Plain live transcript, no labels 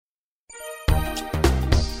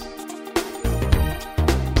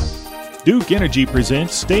Duke Energy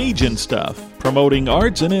presents Stage and Stuff, promoting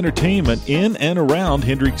arts and entertainment in and around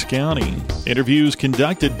Hendricks County. Interviews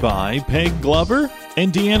conducted by Peg Glover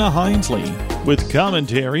and Deanna Hindsley, with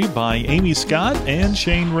commentary by Amy Scott and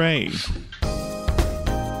Shane Ray.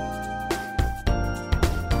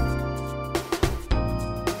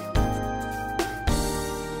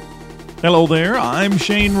 Hello there, I'm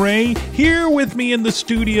Shane Ray. Here with me in the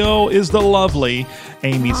studio is the lovely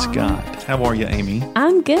Amy Scott. How are you, Amy?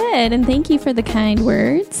 I'm good, and thank you for the kind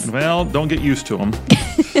words. Well, don't get used to them.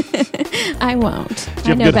 I won't. Did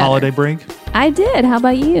you have a good holiday break? I did. How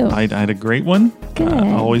about you? I had a great one. Good.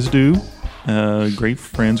 I always do. Great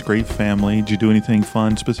friends, great family. Did you do anything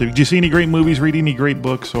fun, specific? Did you see any great movies, read any great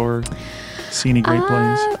books, or see any great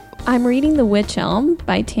plays? I'm reading The Witch Elm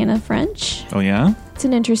by Tana French. Oh, yeah? It's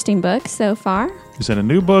an interesting book so far. Is that a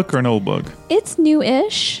new book or an old book? It's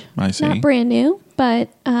new-ish. I see. Not brand new, but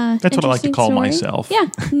that's what I like to call myself. Yeah,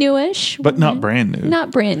 newish. But not brand new.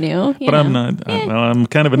 Not brand new. But I'm not. I'm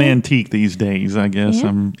kind of an antique these days, I guess. Yeah.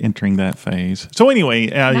 I'm entering that phase. So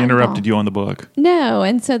anyway, I interrupted you on the book. No,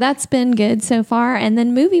 and so that's been good so far. And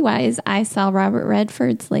then movie-wise, I saw Robert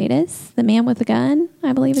Redford's latest, The Man with the Gun,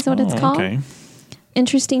 I believe is what it's called. Okay.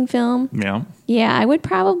 Interesting film. Yeah. Yeah, I would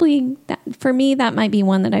probably, for me, that might be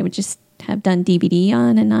one that I would just have done DVD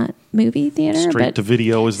on and not movie theater. Straight to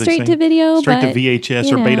video, as they say. Straight to video. Straight to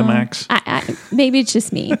VHS or Betamax. Maybe it's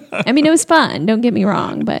just me. I mean, it was fun, don't get me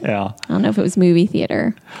wrong, but yeah. I don't know if it was movie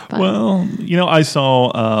theater. But. Well, I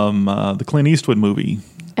saw the Clint Eastwood movie.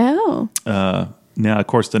 Oh. Now, of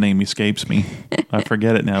course, the name escapes me. I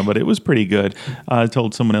forget it now, but it was pretty good. I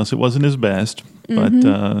told someone else it wasn't his best, but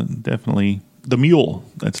definitely... The Mule,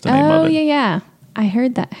 that's the name of it. Oh, yeah. I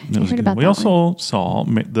heard that. We also saw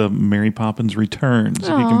the Mary Poppins Returns, if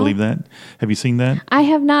you can believe that. Have you seen that? I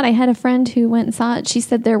have not. I had a friend who went and saw it. She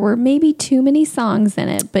said there were maybe too many songs in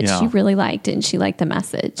it, but she really liked it, and she liked the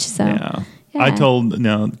message. So, yeah.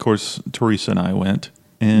 Of course, Teresa and I went,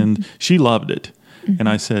 and she loved it. And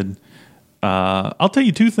I said, I'll tell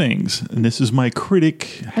you two things, and this is my critic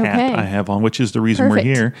hat I have on, which is the reason we're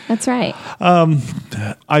here. That's right.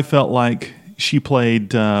 I felt like she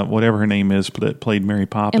played, whatever her name is, that played Mary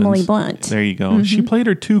Poppins. Emily Blunt. There you go. Mm-hmm. She played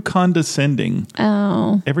her too condescending.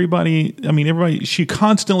 Oh. Everybody, she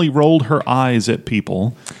constantly rolled her eyes at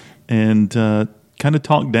people and kind of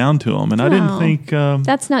talked down to them. And I didn't think...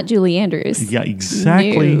 that's not Julie Andrews. Yeah,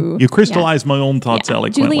 exactly. No. You crystallized my own thoughts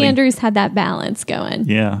eloquently. Julie Andrews had that balance going.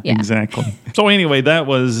 Yeah. Exactly. So anyway, that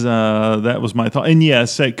was my thought. And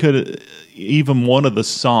yes, it could... Even one of the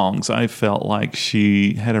songs, I felt like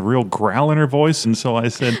she had a real growl in her voice. And so I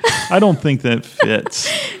said, I don't think that fits.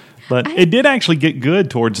 But it did actually get good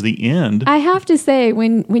towards the end. I have to say,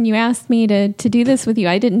 when you asked me to do this with you,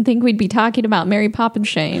 I didn't think we'd be talking about Mary Poppins,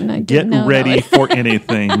 Shane. Get ready for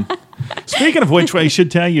anything. Speaking of which, I should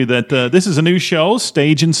tell you that this is a new show,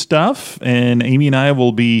 Stage and Stuff, and Amy and I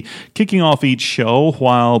will be kicking off each show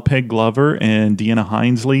while Peg Glover and Deanna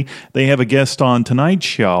Hindsley, they have a guest on tonight's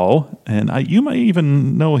show, and you may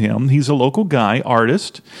even know him. He's a local guy,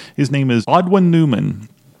 artist. His name is Audwynn Newman.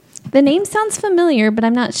 The name sounds familiar, but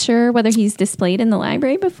I'm not sure whether he's displayed in the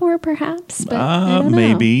library before, perhaps. But I don't know.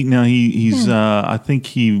 Maybe. No, he's. I think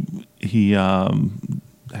he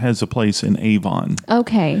has a place in Avon.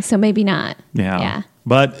 Okay, so maybe not. Yeah.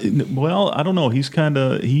 But, I don't know. He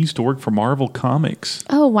used to work for Marvel Comics.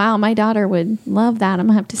 Oh, wow. My daughter would love that. I'm going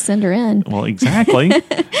to have to send her in. Well, exactly.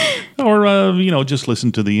 Or, just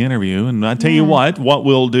listen to the interview. And I tell you what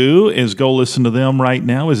we'll do is go listen to them right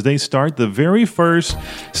now as they start the very first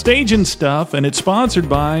Stage and Stuff. And it's sponsored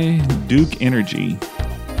by Duke Energy.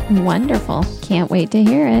 Wonderful. Can't wait to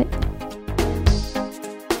hear it.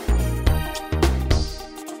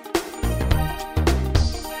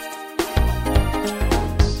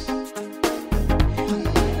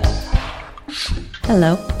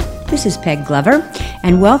 Hello, this is Peg Glover,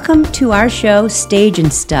 and welcome to our show, Stage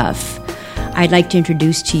and Stuff. I'd like to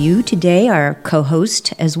introduce to you today our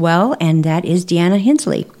co-host as well, and that is Deanna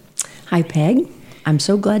Hindsley. Hi, Peg. I'm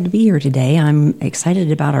so glad to be here today. I'm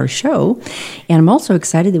excited about our show, and I'm also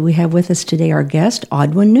excited that we have with us today our guest,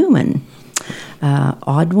 Audwynn Newman.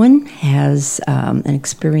 Audwynn has an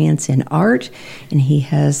experience in art, and he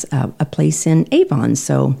has a place in Avon.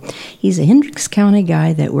 So he's a Hendricks County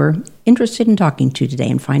guy that we're interested in talking to today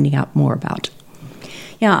and finding out more about.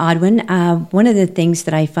 Yeah, Audwynn, one of the things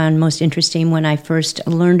that I found most interesting when I first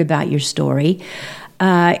learned about your story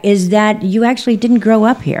is that you actually didn't grow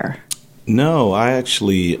up here. No, I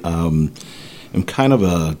actually I'm kind of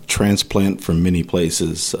a transplant from many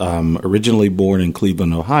places. Originally born in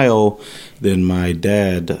Cleveland, Ohio. Then my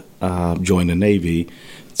dad joined the Navy,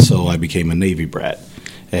 so I became a Navy brat.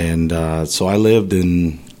 And so I lived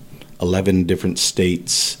in 11 different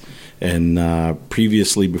states. And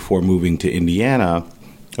previously, before moving to Indiana,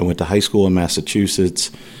 I went to high school in Massachusetts.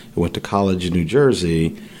 I went to college in New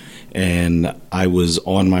Jersey. And I was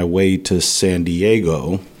on my way to San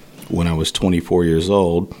Diego when I was 24 years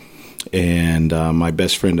old. And my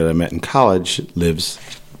best friend that I met in college lives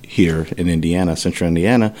here in Indiana, central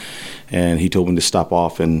Indiana. And he told me to stop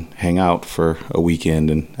off and hang out for a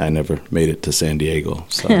weekend, and I never made it to San Diego.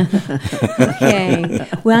 So. Okay.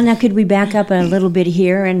 Well, now could we back up a little bit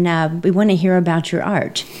here, and we want to hear about your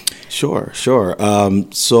art. Sure.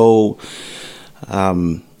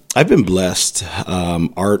 I've been blessed.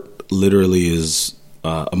 Art literally is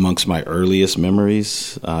amongst my earliest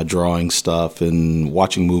memories, drawing stuff and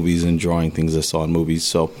watching movies and drawing things I saw in movies.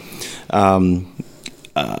 So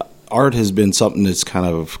art has been something that's kind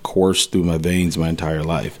of coursed through my veins my entire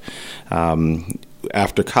life.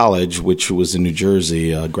 After college, which was in New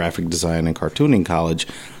Jersey, graphic design and cartooning college,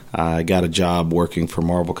 I got a job working for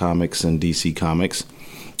Marvel Comics and DC Comics.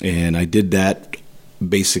 And I did that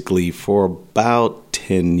basically for about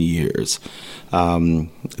 10 years.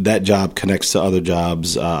 That job connects to other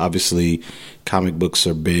jobs. Obviously, comic books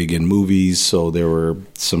are big in movies, so there were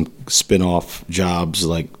some spin-off jobs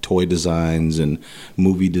like toy designs and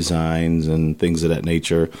movie designs and things of that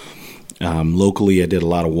nature. Locally, I did a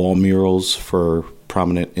lot of wall murals for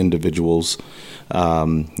prominent individuals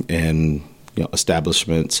and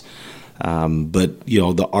establishments. But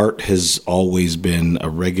the art has always been a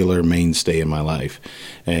regular mainstay in my life,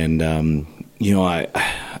 and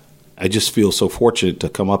I just feel so fortunate to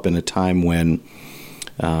come up in a time when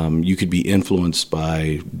you could be influenced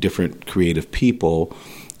by different creative people,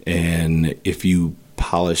 and if you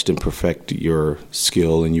polished and perfect your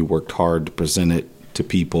skill and you worked hard to present it to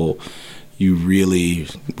people, you really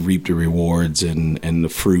reap the rewards and the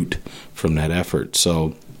fruit from that effort.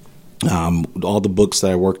 So all the books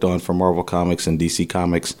that I worked on for Marvel Comics and DC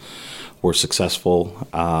Comics were successful,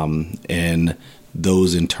 and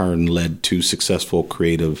those in turn led to successful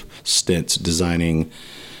creative stints designing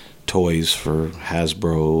toys for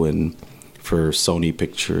Hasbro and for Sony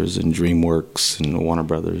Pictures and DreamWorks and Warner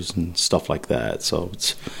Brothers and stuff like that. So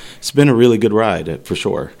it's been a really good ride for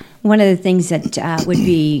sure. One of the things that would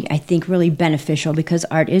be, I think, really beneficial, because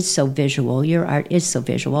art is so visual, your art is so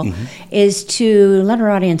visual, is to let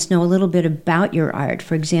our audience know a little bit about your art.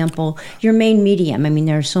 For example, your main medium. I mean,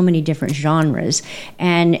 there are so many different genres,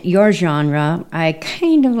 and your genre I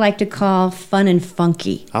kind of like to call fun and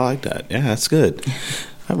funky. I like that. Yeah, that's good.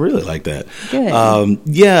 I really like that. Good.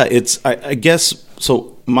 I guess,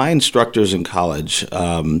 so my instructors in college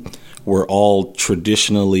were all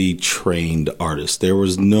traditionally trained artists. There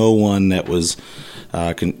was no one that was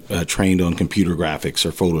trained on computer graphics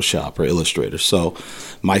or Photoshop or Illustrator. So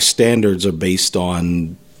my standards are based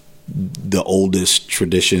on the oldest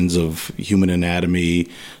traditions of human anatomy,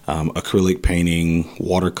 acrylic painting,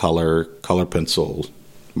 watercolor, color pencil,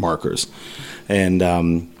 markers. And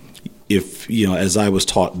as I was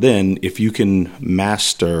taught then, if you can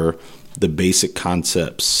master the basic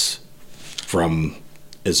concepts from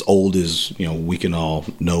as old as we can all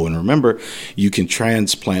know and remember, you can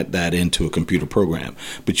transplant that into a computer program.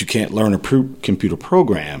 But you can't learn a computer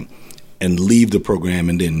program and leave the program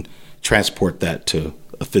and then transport that to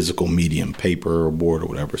a physical medium, paper or board or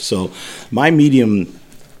whatever. So my medium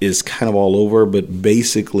is kind of all over, but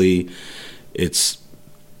basically it's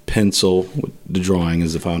pencil, the drawing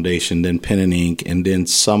is the foundation, then pen and ink, and then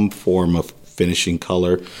some form of finishing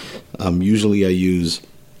color. Usually I use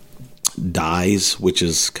dyes, which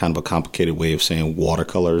is kind of a complicated way of saying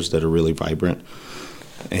watercolors that are really vibrant.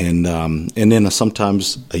 And then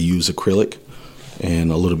sometimes I use acrylic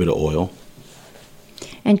and a little bit of oil.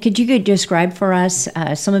 And could you describe for us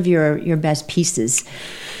some of your best pieces?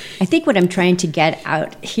 I think what I'm trying to get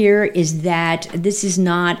out here is that this is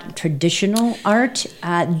not traditional art.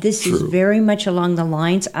 This True. is very much along the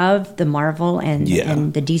lines of the Marvel and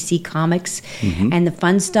the DC Comics and the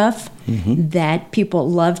fun stuff that people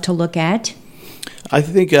love to look at. I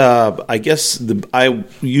think, I guess I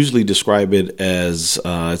usually describe it as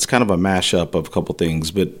it's kind of a mashup of a couple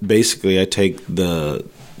things, but basically I take the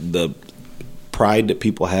pride that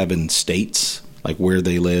people have in states, like where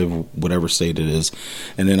they live, whatever state it is.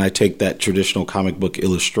 And then I take that traditional comic book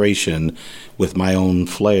illustration with my own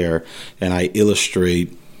flair, and I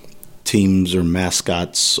illustrate teams or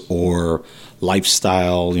mascots or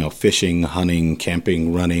lifestyle, fishing, hunting,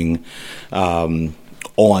 camping, running, on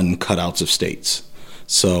cutouts of states.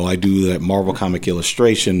 So I do that Marvel comic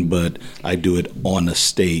illustration, but I do it on a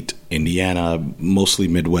state, Indiana, mostly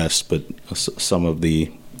Midwest, but some of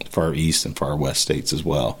the Far East and Far West states as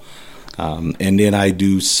well. And then I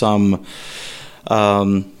do some.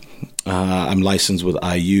 I'm licensed with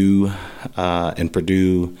IU and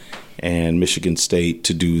Purdue and Michigan State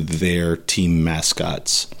to do their team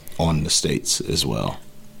mascots on the states as well.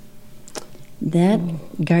 That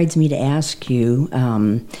guides me to ask you,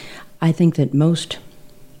 I think that most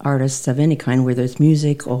artists of any kind, whether it's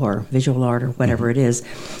music or visual art or whatever it is,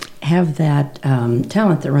 have that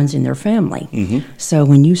talent that runs in their family. So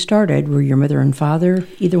when you started, were your mother and father,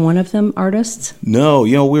 either one of them, artists? No,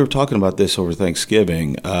 we were talking about this over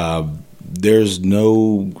Thanksgiving. There's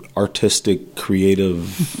no artistic,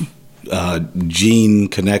 creative gene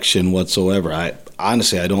connection whatsoever. I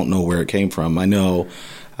don't know where it came from. I know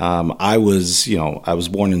I was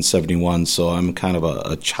born in 1971, so I'm kind of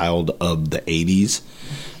a child of the 80s.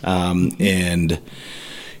 And,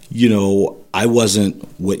 I wasn't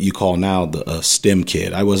what you call now a STEM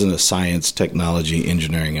kid. I wasn't a science, technology,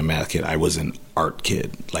 engineering, and math kid. I was an art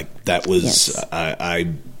kid. Like that was,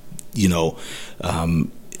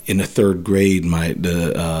 in the third grade,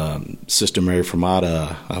 the Sister Mary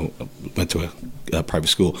Fermata, I went to a private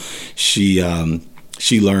school. She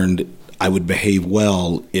learned I would behave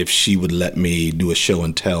well if she would let me do a show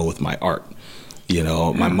and tell with my art.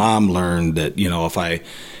 My mom learned that, if I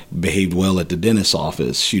behaved well at the dentist's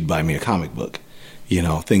office, she'd buy me a comic book,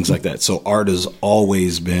 things like that. So art has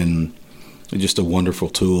always been just a wonderful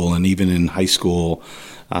tool. And even in high school,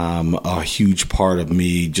 a huge part of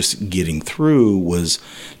me just getting through was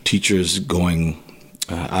teachers going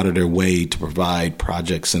out of their way to provide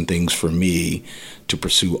projects and things for me to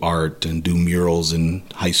pursue art and do murals in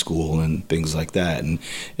high school and things like that. And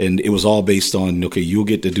it was all based on, okay, you'll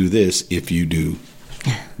get to do this if you do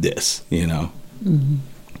this,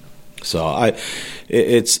 So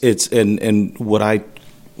what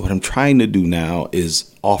I'm trying to do now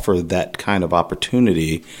is offer that kind of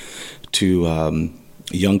opportunity to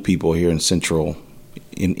young people here in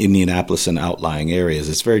Indianapolis and outlying areas.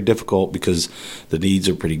 It's very difficult because the needs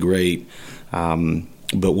are pretty great.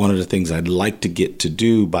 But one of the things I'd like to get to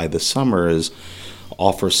do by the summer is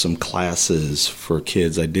offer some classes for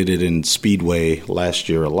kids. I did it in Speedway last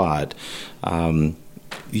year a lot. In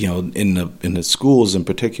the schools in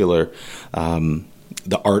particular,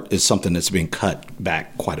 the art is something that's being cut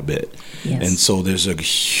back quite a bit. Yes. And so there's a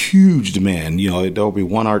huge demand. There'll be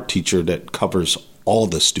one art teacher that covers all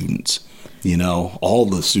the students, all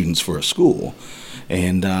the students for a school.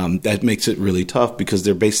 And that makes it really tough because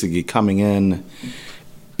they're basically coming in,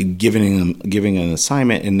 giving an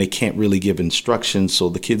assignment, and they can't really give instructions, so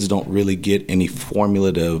the kids don't really get any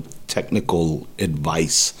formulative technical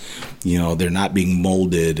advice. They're not being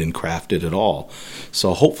molded and crafted at all.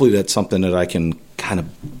 So hopefully that's something that I can kind of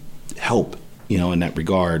help, in that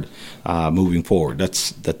regard, moving forward.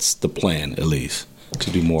 That's the plan, at least, to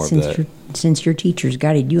do more of that. Since your teachers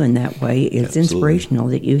guided you in that way, it's inspirational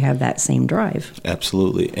that you have that same drive.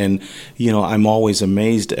 Absolutely. And, I'm always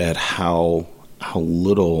amazed at how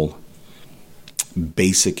little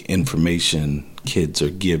basic information kids are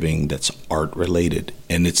giving that's art related.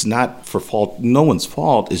 And it's not for fault, no one's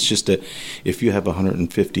fault. It's just that if you have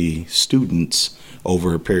 150 students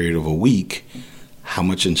over a period of a week, how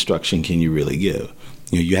much instruction can you really give?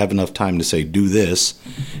 You have enough time to say, do this,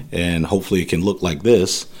 and hopefully it can look like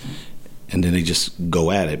this, and then they just go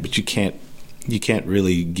at it. But you can't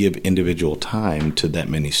really give individual time to that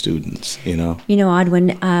many students,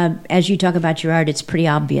 Audwynn, as you talk about your art, it's pretty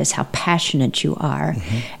obvious how passionate you are.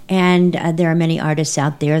 And there are many artists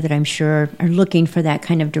out there that I'm sure are looking for that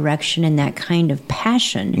kind of direction and that kind of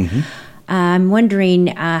passion. I'm wondering,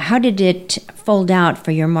 how did it fold out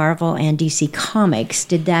for your Marvel and DC Comics?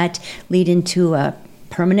 Did that lead into a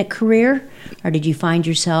permanent career, or did you find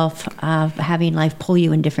yourself having life pull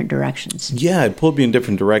you in different directions? Yeah, it pulled me in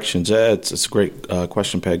different directions. It's a great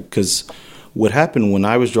question, Peg, because what happened when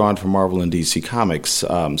I was drawn for Marvel and DC Comics,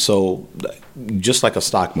 so just like a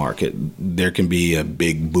stock market, there can be a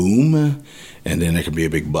big boom and then there can be a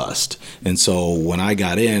big bust. And so when I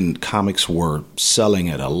got in, comics were selling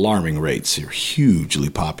at alarming rates. They were hugely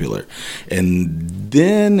popular. And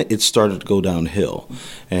then it started to go downhill.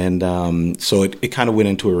 And so it kind of went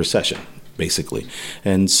into a recession, basically.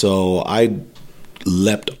 And so I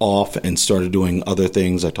leapt off and started doing other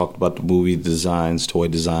things. I talked about the movie designs, toy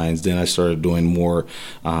designs. Then I started doing more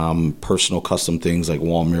personal custom things like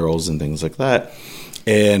wall murals and things like that.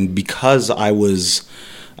 And because I was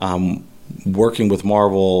working with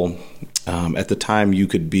Marvel, at the time you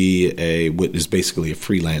could be what is basically a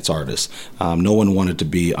freelance artist. No one wanted to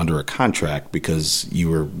be under a contract because you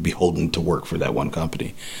were beholden to work for that one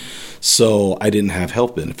company. So I didn't have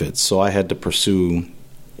health benefits. So I had to pursue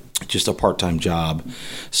just a part-time job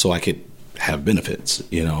so I could have benefits,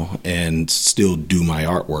 and still do my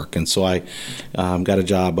artwork. And so I got a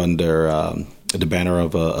job under the banner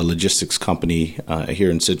of a logistics company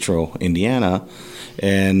here in Central Indiana.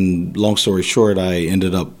 And long story short, I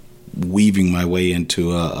ended up weaving my way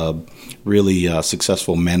into a really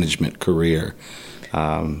successful management career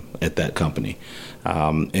at that company.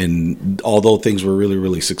 And although things were really,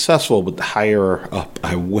 really successful, but the higher up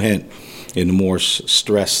I went and the more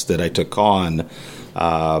stress that I took on,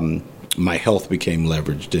 my health became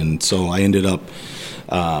leveraged. And so I ended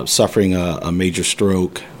up suffering a major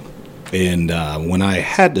stroke. And when I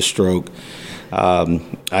had the stroke, I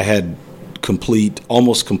had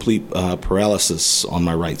almost complete paralysis on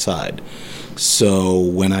my right side. So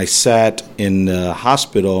when I sat in the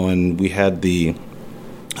hospital and we had the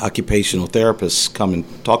occupational therapists come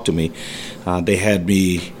and talk to me, they had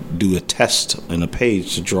me do a test in a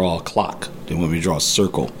page to draw a clock. They wanted me to draw a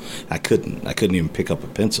circle. I couldn't even pick up a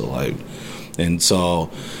pencil. And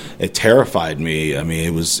so it terrified me. I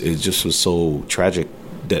mean, it just was so tragic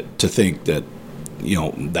to think that,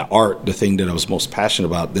 the art, the thing that I was most passionate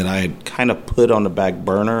about, that I had kind of put on the back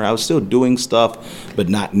burner. I was still doing stuff, but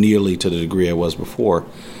not nearly to the degree I was before.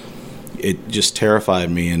 It just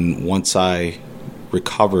terrified me. And once I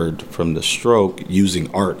recovered from the stroke,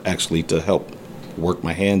 using art actually to help work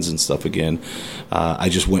my hands and stuff again, I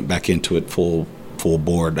just went back into it full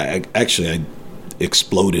board. I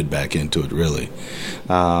exploded back into it, really.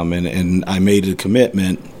 And I made a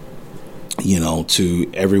commitment,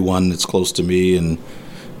 to everyone that's close to me and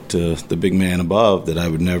to the big man above, that I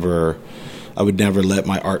would never let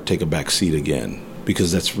my art take a back seat again,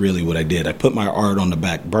 because that's really what I did. I put my art on the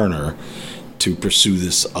back burner to pursue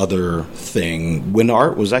this other thing when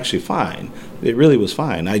art was actually fine. It really was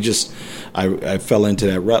fine. I fell into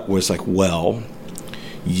that rut where it's like, well,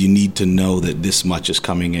 you need to know that this much is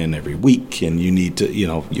coming in every week, and you need to,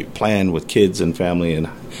 you plan with kids and family.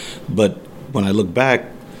 But when I look back,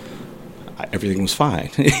 everything was fine.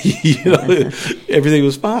 Everything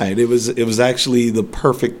was fine. It was actually the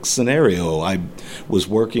perfect scenario. I was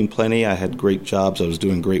working plenty. I had great jobs. I was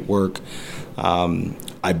doing great work.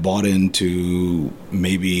 I bought into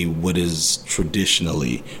maybe what is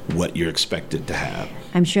traditionally what you're expected to have.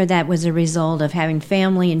 I'm sure that was a result of having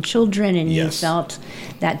family and children, and yes. You felt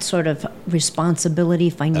that sort of responsibility,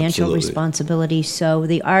 financial Absolutely. Responsibility. So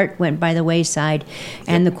the art went by the wayside,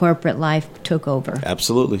 and the corporate life took over.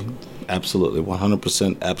 Absolutely.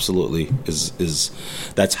 100% absolutely is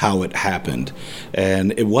that's how it happened.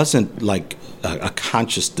 And it wasn't like a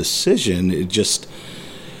conscious decision. You just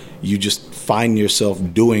find yourself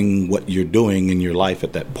doing what you're doing in your life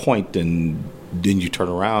at that point, and then you turn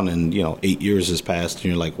around and 8 years has passed and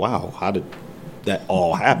you're like, wow, how did that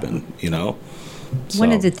all happen? So.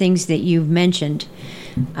 One of the things that you've mentioned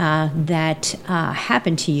that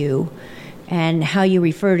happened to you, and how you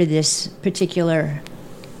refer to this particular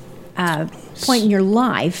point in your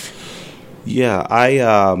life.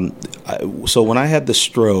 Yeah, so when I had the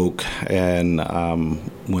stroke, and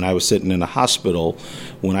when I was sitting in the hospital,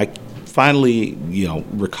 when I finally,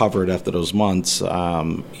 recovered after those months,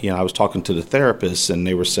 I was talking to the therapist, and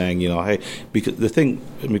they were saying, hey, because let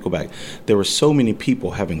me go back. There were so many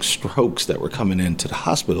people having strokes that were coming into the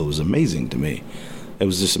hospital. It was amazing to me. It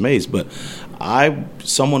was just amazing. But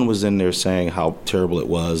someone was in there saying how terrible it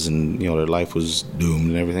was, and their life was doomed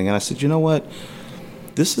and everything. And I said, you know what?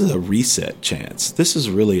 This is a reset chance. This is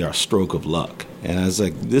really our stroke of luck. And I was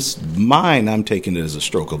like, I'm taking it as a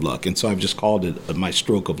stroke of luck. And so I've just called it my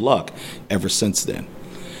stroke of luck ever since then,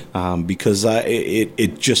 because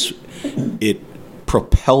it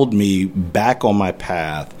propelled me back on my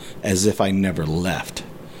path as if I never left.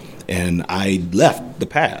 And I left the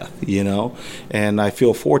path, and I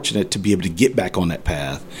feel fortunate to be able to get back on that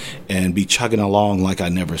path and be chugging along like I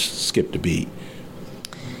never skipped a beat.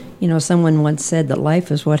 Someone once said that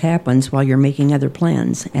life is what happens while you're making other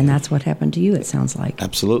plans, and that's what happened to you, it sounds like.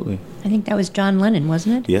 Absolutely. I think that was John Lennon,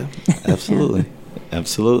 wasn't it? Yeah, absolutely. Yeah.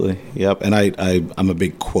 Absolutely. Yep. And I'm a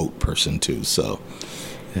big quote person, too, so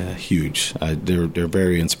huge. They're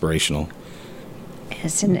very inspirational.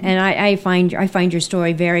 Yes, and I find your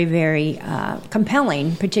story very, very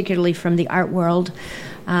compelling, particularly from the art world.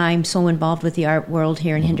 I'm so involved with the art world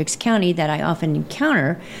here in Hendricks County that I often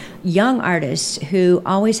encounter young artists who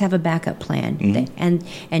always have a backup plan,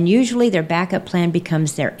 and usually their backup plan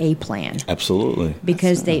becomes their A plan. Absolutely.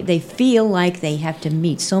 Because they feel like they have to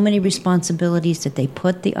meet so many responsibilities that they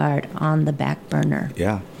put the art on the back burner.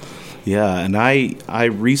 Yeah. Yeah, and I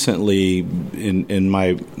recently, in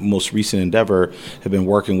my most recent endeavor, have been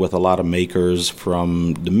working with a lot of makers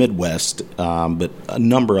from the Midwest, but a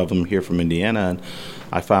number of them here from Indiana. And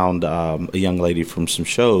I found a young lady from some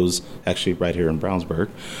shows, actually right here in Brownsburg,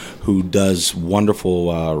 who does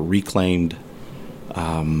wonderful reclaimed.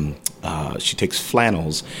 She takes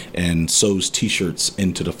flannels and sews T-shirts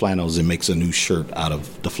into the flannels and makes a new shirt out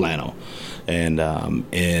of the flannel. And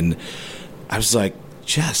I was like,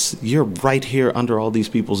 Jess, you're right here under all these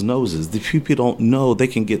people's noses. The people don't know they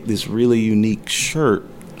can get this really unique shirt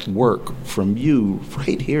work from you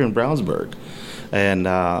right here in Brownsburg. And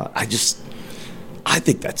I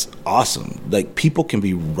think that's awesome. Like, people can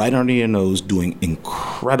be right under your nose doing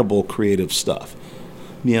incredible creative stuff.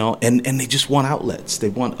 And they just want outlets. They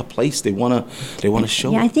want a place. They want to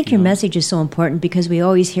show. Yeah, I think your message is so important because we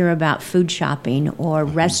always hear about food shopping or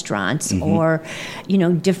restaurants or,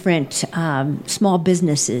 different small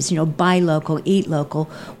businesses. Buy local, eat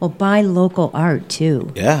local. Well, buy local art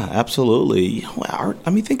too. Yeah, absolutely. Art.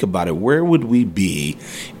 I mean, think about it. Where would we be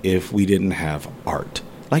if we didn't have art?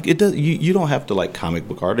 Like, it does. You don't have to like comic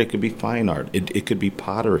book art. It could be fine art. It could be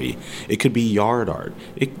pottery. It could be yard art.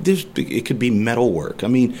 It could be metalwork. I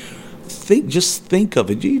mean, just think of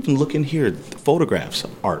it. You even look in here, photographs,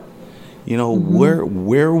 art.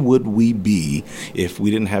 Where would we be if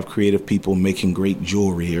we didn't have creative people making great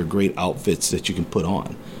jewelry or great outfits that you can put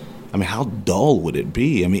on? I mean, how dull would it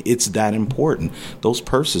be? I mean, it's that important. Those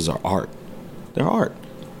purses are art. They're art.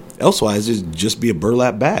 Elsewise, it'd just be a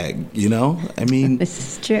burlap bag, I mean, this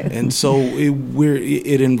is true. And so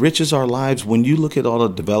it enriches our lives. When you look at all the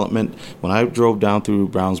development, when I drove down through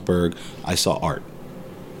Brownsburg, I saw art.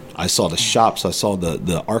 I saw the shops. I saw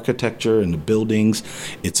the architecture and the buildings.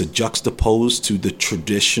 It's a juxtaposed to the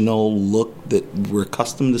traditional look that we're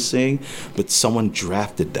accustomed to seeing, but someone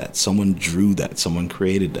drafted that. Someone drew that. Someone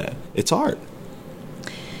created that. It's art.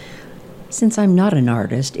 Since I'm not an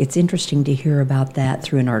artist, it's interesting to hear about that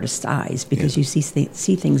through an artist's eyes because you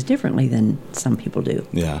see things differently than some people do.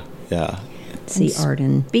 Yeah. See art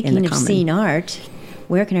in Speaking in the of common. seeing art,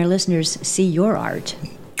 where can our listeners see your art?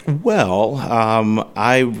 Well,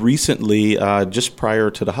 I recently, just prior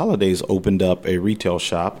to the holidays, opened up a retail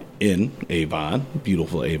shop in Avon,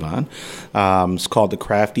 beautiful Avon. It's called The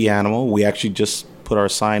Crafty Animal. We actually just put our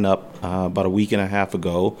sign up about a week and a half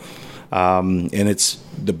ago. And it's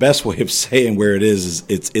the best way of saying where it is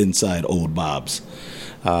it's inside Old Bob's.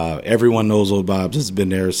 Everyone knows Old Bob's. It's been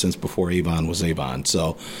there since before Avon was Avon.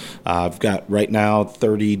 So I've got right now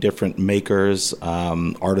 30 different makers,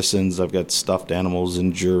 artisans. I've got stuffed animals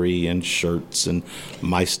and jewelry and shirts and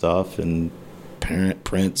my stuff and parent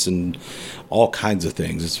prints and all kinds of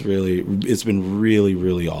things. It's been really,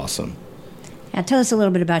 really awesome. Now, tell us a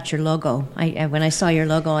little bit about your logo. When I saw your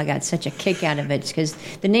logo, I got such a kick out of it because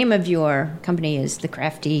the name of your company is The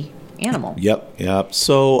Crafty Animal. Yep.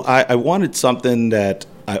 So I wanted something that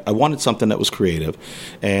was creative,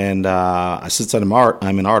 and since I'm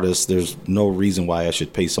an artist, there's no reason why I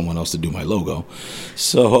should pay someone else to do my logo.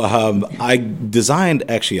 So I designed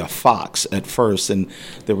actually a fox at first, and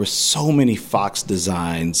there were so many fox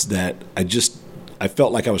designs that I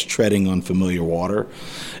felt like I was treading on familiar water.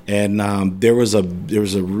 And there was a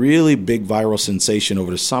really big viral sensation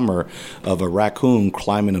over the summer of a raccoon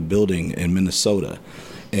climbing a building in Minnesota.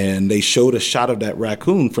 And they showed a shot of that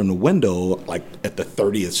raccoon from the window, like at the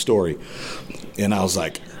 30th story. And I was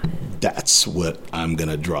like, that's what I'm going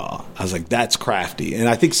to draw. I was like, that's crafty. And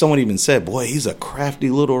I think someone even said, boy, he's a crafty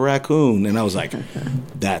little raccoon. And I was like,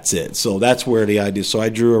 that's it. So that's where the idea. So I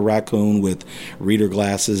drew a raccoon with reader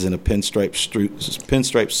glasses and a pinstripe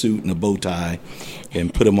suit and a bow tie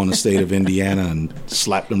and put him on the state of Indiana and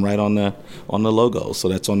slapped him right on the logo. So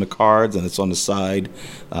that's on the cards and it's on the side,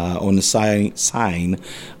 on the sign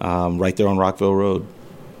right there on Rockville Road.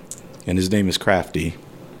 And his name is Crafty.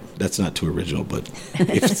 That's not too original, but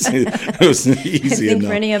it was easy enough.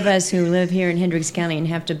 For any of us who live here in Hendricks County and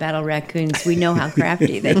have to battle raccoons, we know how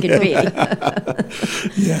crafty they can be.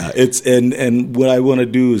 Yeah, and what I want to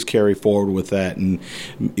do is carry forward with that and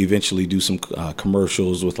eventually do some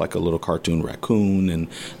commercials with like a little cartoon raccoon, and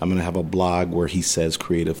I'm going to have a blog where he says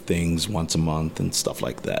creative things once a month and stuff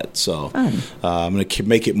like that. So I'm going to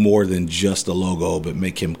make it more than just a logo, but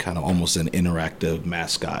make him kind of almost an interactive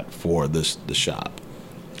mascot for the shop.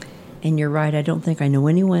 And you're right. I don't think I know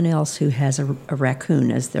anyone else who has a raccoon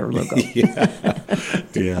as their logo.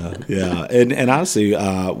 Yeah. And honestly,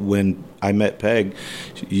 when I met Peg,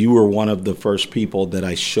 you were one of the first people that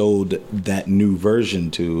I showed that new version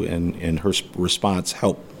to, and her response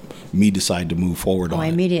helped me decide to move forward on it. I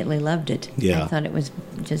immediately loved it. Yeah. I thought it was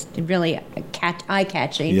just really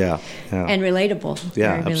eye-catching yeah. and relatable.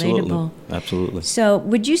 Yeah, very absolutely. relatable. Absolutely. So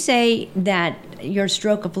would you say that your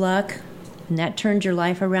stroke of luck and that turned your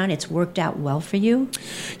life around. It's worked out well for you.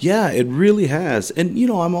 Yeah, it really has. And,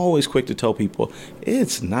 I'm always quick to tell people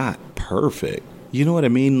it's not perfect. You know what I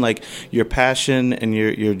mean? Like, your passion and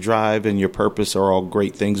your drive and your purpose are all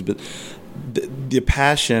great things, but the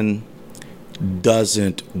passion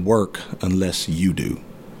doesn't work unless you do.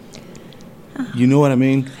 You know what I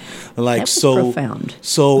mean? Like, that was so profound.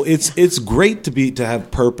 So it's great to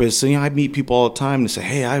have purpose. And I meet people all the time and say,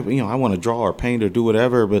 hey, I want to draw or paint or do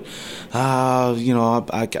whatever, but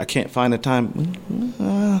I can't find the time.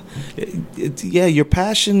 Your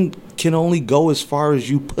passion can only go as far as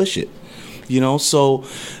you push it. So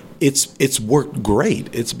it's worked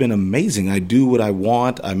great. It's been amazing. I do what I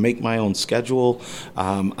want. I make my own schedule.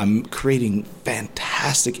 I'm creating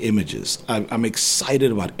fantastic images. I'm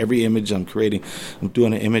excited about every image I'm creating. I'm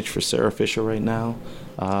doing an image for Sarah Fisher right now,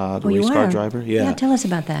 the race car driver. Yeah, tell us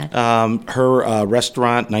about that. Her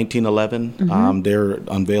restaurant, 1911. Mm-hmm. They're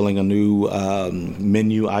unveiling a new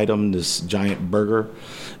menu item, this giant burger.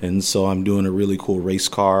 And so I'm doing a really cool race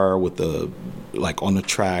car with on the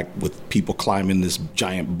track with people climbing this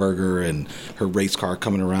giant burger and her race car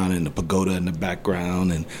coming around and the pagoda in the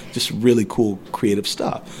background and just really cool creative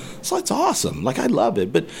stuff. So it's awesome. Like, I love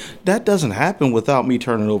it. But that doesn't happen without me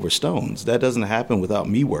turning over stones. That doesn't happen without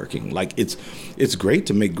me working. Like, it's great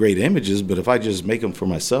to make great images, but if I just make them for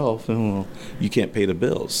myself, you can't pay the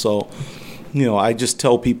bills. So, I just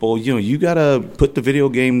tell people, you got to put the video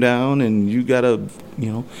game down and you got to,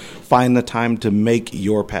 find the time to make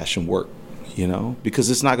your passion work, because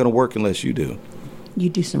it's not going to work unless you do. You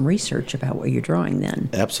do some research about what you're drawing then.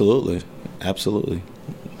 Absolutely.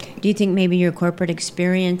 Do you think maybe your corporate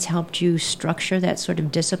experience helped you structure that sort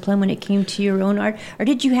of discipline when it came to your own art? Or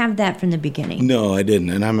did you have that from the beginning? No, I didn't.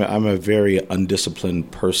 And I'm a very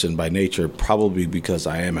undisciplined person by nature, probably because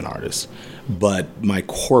I am an artist. But my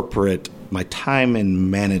time in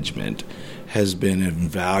management has been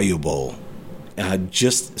invaluable.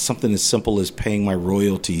 Just something as simple as paying my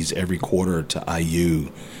royalties every quarter to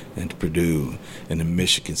IU and to Purdue and to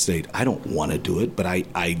Michigan State. I don't want to do it, but I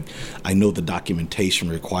know the documentation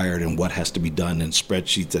required and what has to be done and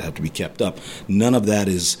spreadsheets that have to be kept up. None of that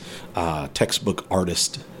is textbook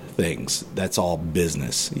artist things. That's all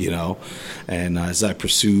business, And as I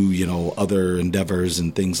pursue, other endeavors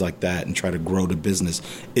and things like that and try to grow the business,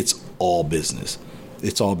 it's all business.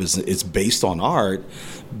 It's all business. It's based on art,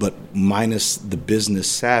 but minus the business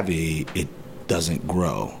savvy, it doesn't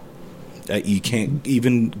grow.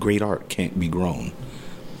 Even great art can't be grown.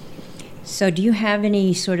 So do you have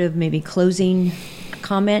any sort of maybe closing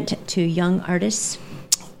comment to young artists?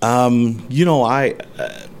 I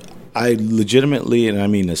legitimately, and I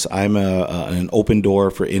mean this, I'm an open door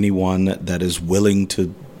for anyone that is willing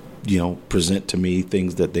to present to me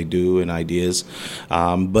things that they do and ideas.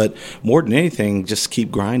 But more than anything, just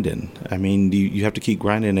keep grinding. I mean, you have to keep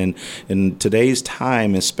grinding. And in today's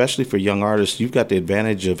time, especially for young artists, you've got the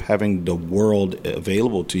advantage of having the world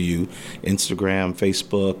available to you, Instagram,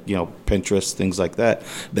 Facebook, Pinterest, things like that.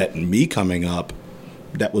 That me coming up,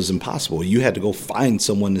 that was impossible. You had to go find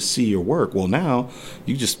someone to see your work. Well, now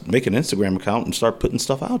you just make an Instagram account and start putting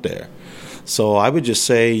stuff out there. So I would just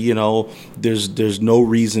say, there's no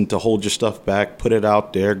reason to hold your stuff back. Put it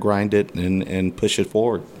out there, grind it, and push it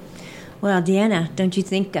forward. Well, Deanna, don't you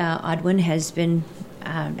think Audwynn has been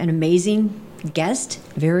an amazing guest?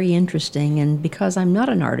 Very interesting. And because I'm not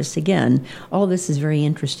an artist, again, all this is very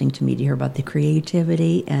interesting to me to hear about the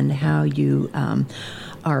creativity and how you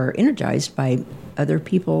are energized by other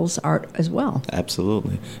people's art as well.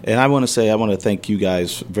 Absolutely. And I want to thank you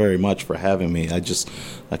guys very much for having me. I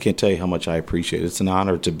can't tell you how much I appreciate it. It's an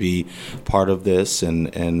honor to be part of this,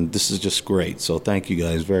 and this is just great. So thank you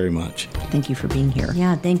guys very much. Thank you for being here.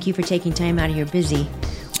 Yeah, thank you for taking time out of your busy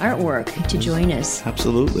artwork to join us.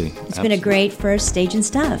 Absolutely. It's been a great first Stage and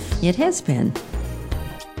Stuff. It has been.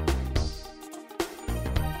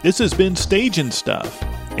 This has been Stage and Stuff.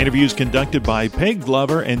 Interviews conducted by Peg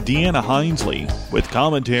Glover and Deanna Hindsley, with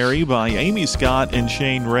commentary by Amy Scott and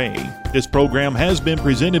Shane Ray. This program has been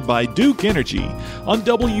presented by Duke Energy on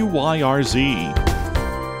WYRZ.